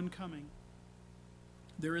there's one coming.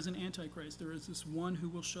 There is an Antichrist. There is this one who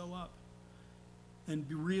will show up and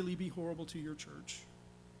really be horrible to your church.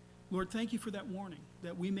 Lord, thank you for that warning,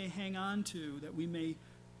 that we may hang on to, that we may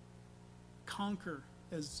conquer,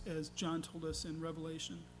 as John told us in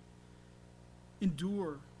Revelation.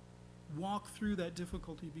 Endure, walk through that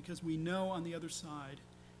difficulty, because we know on the other side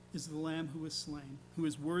is the Lamb who is slain, who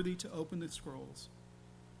is worthy to open the scrolls.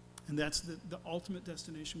 And that's the ultimate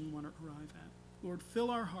destination we want to arrive at. Lord,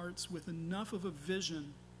 fill our hearts with enough of a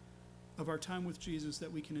vision of our time with Jesus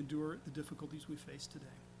that we can endure the difficulties we face today.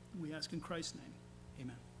 We ask in Christ's name,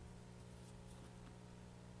 amen.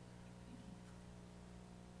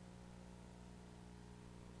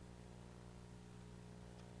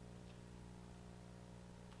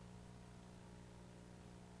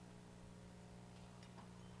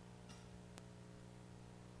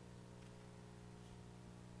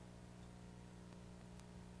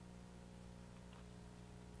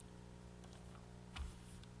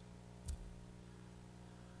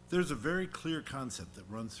 There's a very clear concept that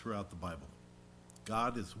runs throughout the Bible.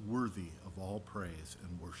 God is worthy of all praise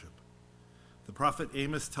and worship. The prophet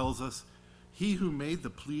Amos tells us, "He who made the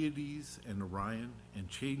Pleiades and Orion and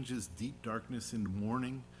changes deep darkness into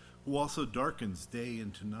morning, who also darkens day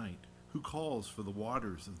into night, who calls for the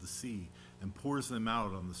waters of the sea and pours them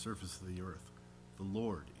out on the surface of the earth. The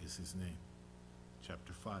Lord is his name."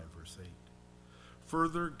 Chapter 5, verse 8.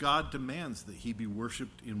 Further, God demands that he be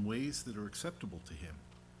worshipped in ways that are acceptable to him.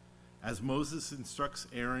 As Moses instructs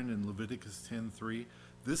Aaron in Leviticus 10:3,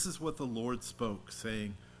 this is what the Lord spoke,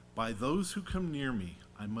 saying, "By those who come near me,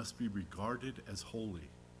 I must be regarded as holy,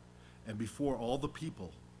 and before all the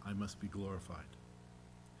people, I must be glorified."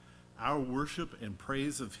 Our worship and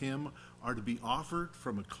praise of him are to be offered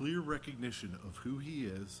from a clear recognition of who he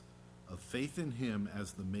is, of faith in him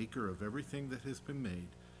as the maker of everything that has been made,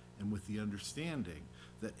 and with the understanding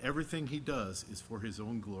that everything he does is for his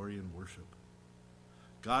own glory and worship.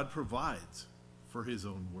 God provides for his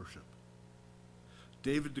own worship.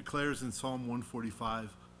 David declares in Psalm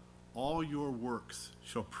 145, "All your works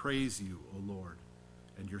shall praise you, O Lord,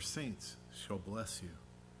 and your saints shall bless you.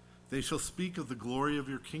 They shall speak of the glory of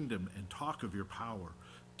your kingdom and talk of your power,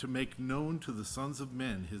 to make known to the sons of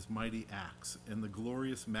men his mighty acts and the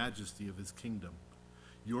glorious majesty of his kingdom.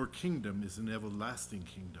 Your kingdom is an everlasting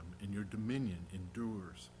kingdom, and your dominion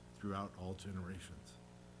endures throughout all generations.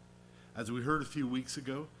 As we heard a few weeks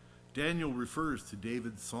ago, Daniel refers to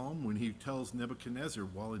David's psalm when he tells Nebuchadnezzar,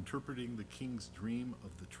 while interpreting the king's dream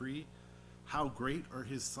of the tree, how great are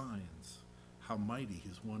his signs, how mighty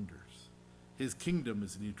his wonders. His kingdom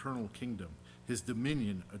is an eternal kingdom. His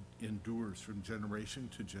dominion endures from generation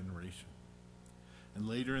to generation. And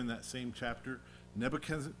later in that same chapter,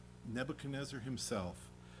 Nebuchadnezzar himself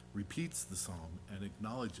repeats the psalm and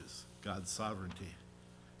acknowledges God's sovereignty.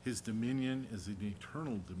 His dominion is an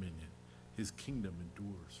eternal dominion. His kingdom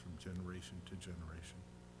endures from generation to generation.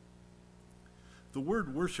 The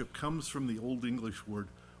word worship comes from the Old English word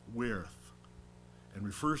werth and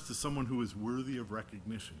refers to someone who is worthy of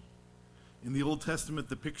recognition. In the Old Testament,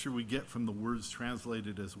 the picture we get from the words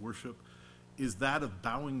translated as worship is that of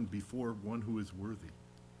bowing before one who is worthy.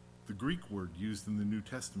 The Greek word used in the New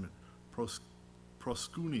Testament,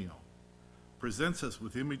 proskuneo, presents us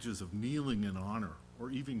with images of kneeling in honor, or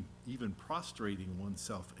even prostrating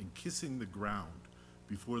oneself and kissing the ground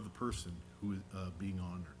before the person who is being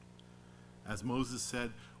honored. As Moses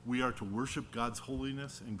said, we are to worship God's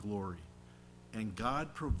holiness and glory, and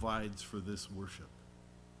God provides for this worship.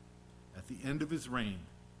 At the end of his reign,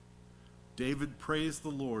 David praised the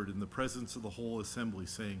Lord in the presence of the whole assembly,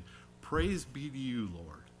 saying, "Praise be to you,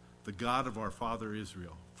 Lord, the God of our father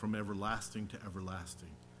Israel, from everlasting to everlasting.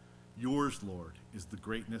 Yours, Lord, is the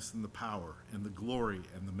greatness and the power and the glory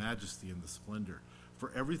and the majesty and the splendor.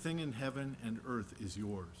 For everything in heaven and earth is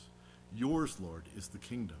yours. Yours, Lord, is the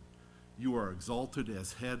kingdom. You are exalted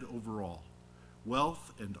as head over all.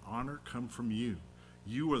 Wealth and honor come from you.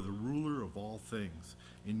 You are the ruler of all things.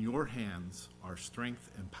 In your hands are strength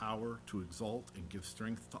and power to exalt and give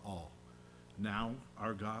strength to all. Now,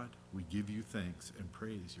 our God, we give you thanks and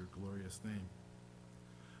praise your glorious name.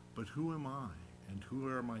 But who am I and who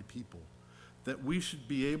are my people, that we should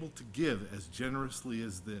be able to give as generously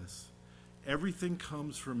as this? Everything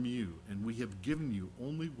comes from you, and we have given you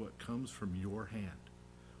only what comes from your hand.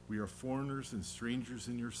 We are foreigners and strangers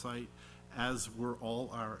in your sight, as were all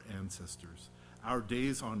our ancestors. Our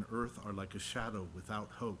days on earth are like a shadow without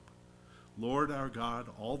hope. Lord our God,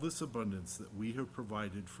 all this abundance that we have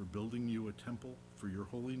provided for building you a temple for your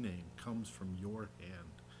holy name comes from your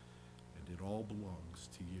hand, and it all belongs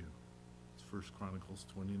to you." It's 1 Chronicles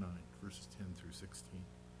 29, verses 10 through 16.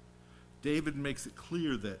 David makes it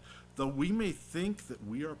clear that though we may think that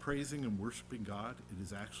we are praising and worshiping God, it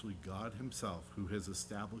is actually God himself who has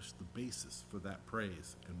established the basis for that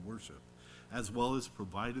praise and worship, as well as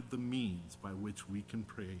provided the means by which we can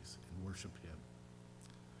praise and worship him.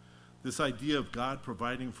 This idea of God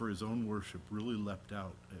providing for his own worship really leapt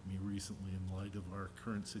out at me recently in light of our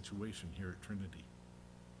current situation here at Trinity.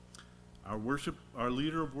 Our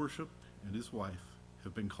leader of worship and his wife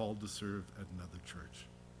have been called to serve at another church.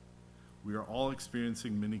 We are all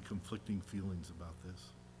experiencing many conflicting feelings about this.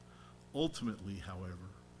 Ultimately, however,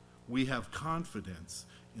 we have confidence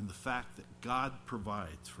in the fact that God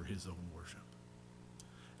provides for his own worship.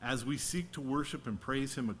 As we seek to worship and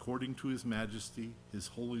praise him according to his majesty, his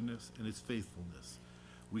holiness, and his faithfulness,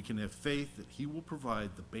 we can have faith that he will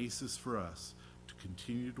provide the basis for us to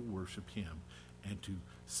continue to worship him and to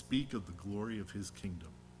speak of the glory of his kingdom,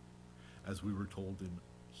 as we were told in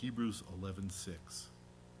Hebrews 11:6.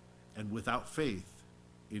 And without faith,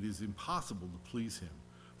 it is impossible to please him,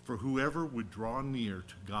 for whoever would draw near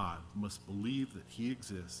to God must believe that he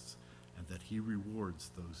exists and that he rewards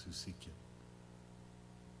those who seek him.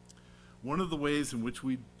 One of the ways in which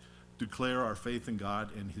we declare our faith in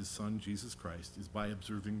God and his Son, Jesus Christ, is by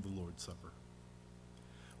observing the Lord's Supper.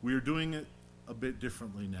 We are doing it a bit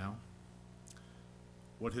differently now.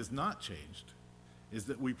 What has not changed is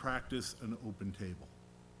that we practice an open table.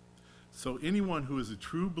 So anyone who is a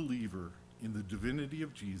true believer in the divinity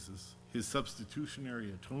of Jesus, his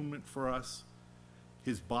substitutionary atonement for us,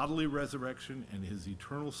 his bodily resurrection, and his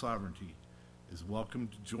eternal sovereignty is welcome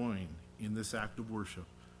to join in this act of worship,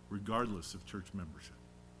 regardless of church membership.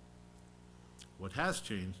 What has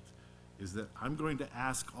changed is that I'm going to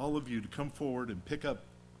ask all of you to come forward and pick up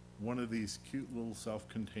one of these cute little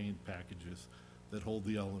self-contained packages that hold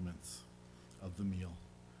the elements of the meal.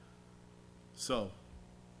 So,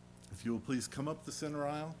 if you will please come up the center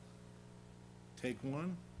aisle, take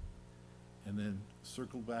one, and then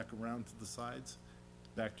circle back around to the sides,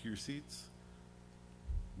 back to your seats.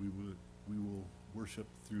 We will worship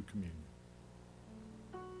through communion.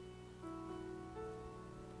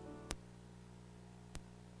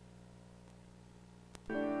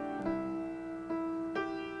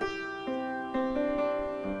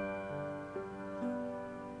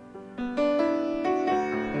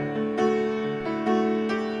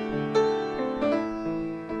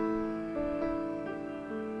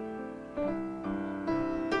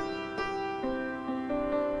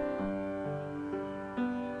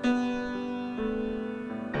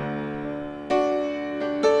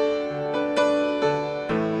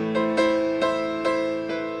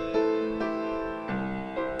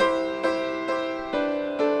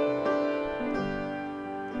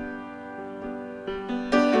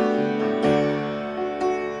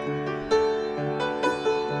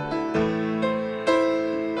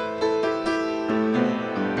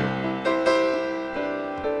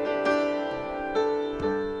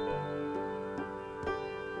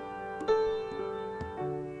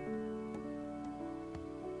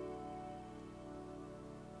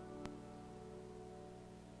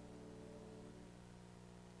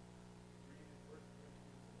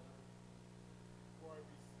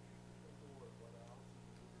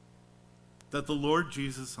 that the Lord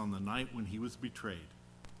Jesus, on the night when he was betrayed,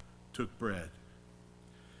 took bread.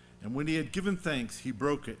 And when he had given thanks, he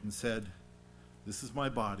broke it and said, "This is my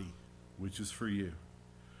body, which is for you.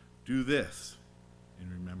 Do this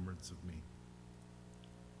in remembrance of me."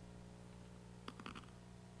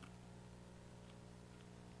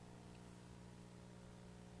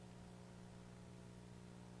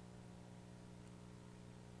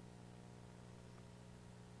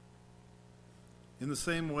 In the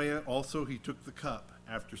same way, also he took the cup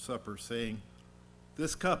after supper, saying,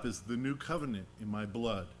 "This cup is the new covenant in my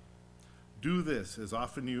blood. Do this as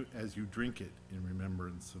often as you drink it in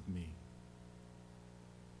remembrance of me."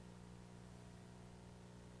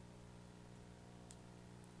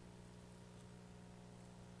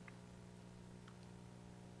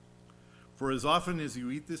 For as often as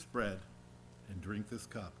you eat this bread and drink this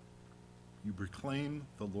cup, you proclaim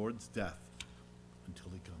the Lord's death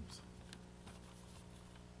until he comes.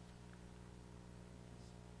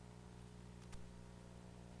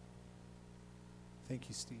 Thank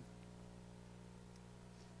you, Steve.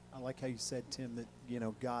 I like how you said, Tim, that,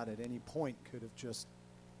 God at any point could have just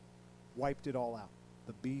wiped it all out.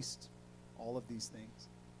 The beast, all of these things.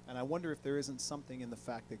 And I wonder if there isn't something in the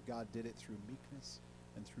fact that God did it through meekness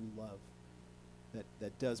and through love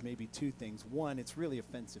that does maybe two things. One, it's really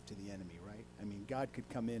offensive to the enemy, right? I mean, God could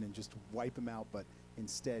come in and just wipe him out, but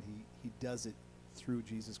instead he does it through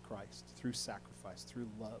Jesus Christ, through sacrifice, through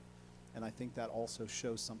love. And I think that also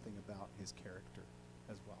shows something about his character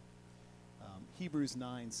as well. Hebrews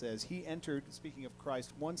 9 says, "He entered," speaking of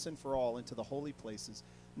Christ, "once and for all into the holy places,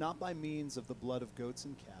 not by means of the blood of goats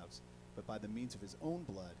and calves, but by the means of his own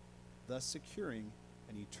blood, thus securing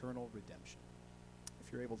an eternal redemption."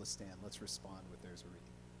 If you're able to stand, let's respond with "There's a reading."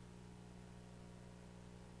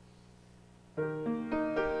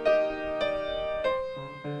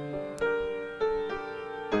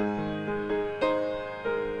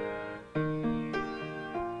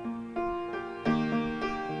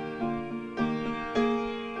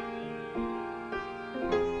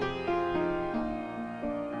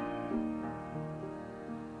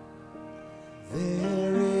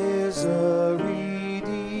 There is a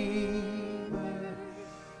Redeemer,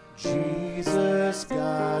 Jesus,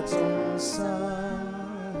 God's own Son,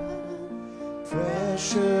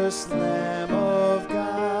 precious Lamb of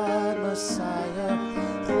God, Messiah,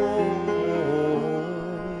 Holy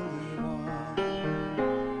One.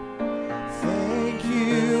 Thank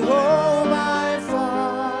you, oh my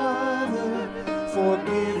Father, for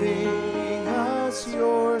giving us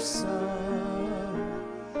your Son,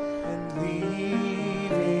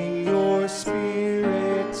 leaving your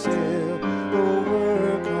Spirit till the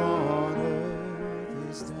work on earth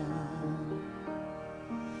is done.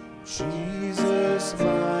 Jesus,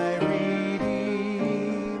 my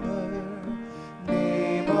Redeemer,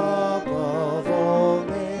 name above all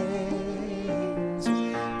names,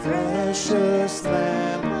 precious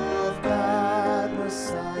Lamb of God,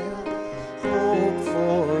 Messiah, hope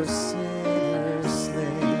for sinners slain.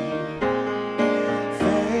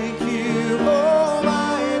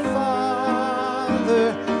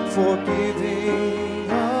 For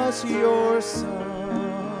giving us your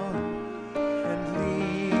Son and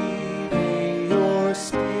leaving your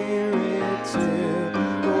Spirit till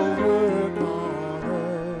the work on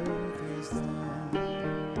earth is done.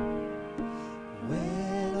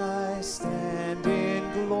 When I stand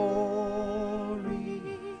in glory,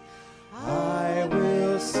 I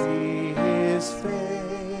will see his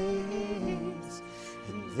face,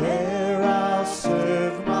 and there I'll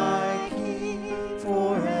serve my King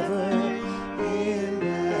forever in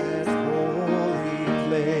that holy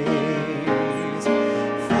place.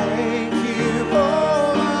 Thank you,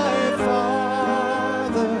 oh my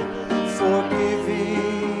Father, for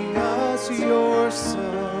giving us your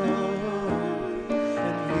Son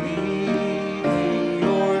and leaving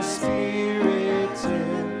your Spirit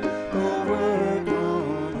till the work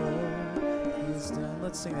on earth is done.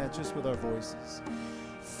 Let's sing that just with our voices.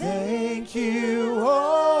 Thank you,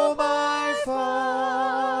 oh my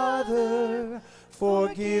Father,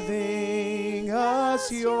 for giving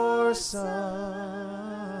us your Son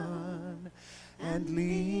and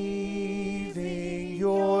leaving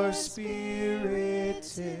your Spirit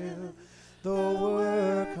till the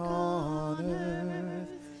work on earth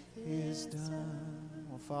is done.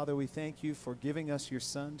 Well, Father, we thank you for giving us your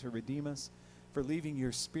Son to redeem us, for leaving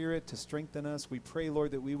your Spirit to strengthen us. We pray, Lord,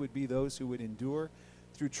 that we would be those who would endure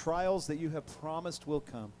through trials that you have promised will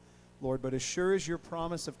come, Lord. But as sure as your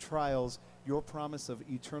promise of trials, your promise of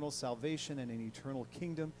eternal salvation and an eternal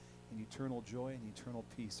kingdom and eternal joy and eternal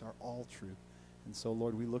peace are all true. And so,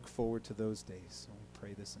 Lord, we look forward to those days. And we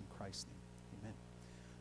pray this in Christ's name.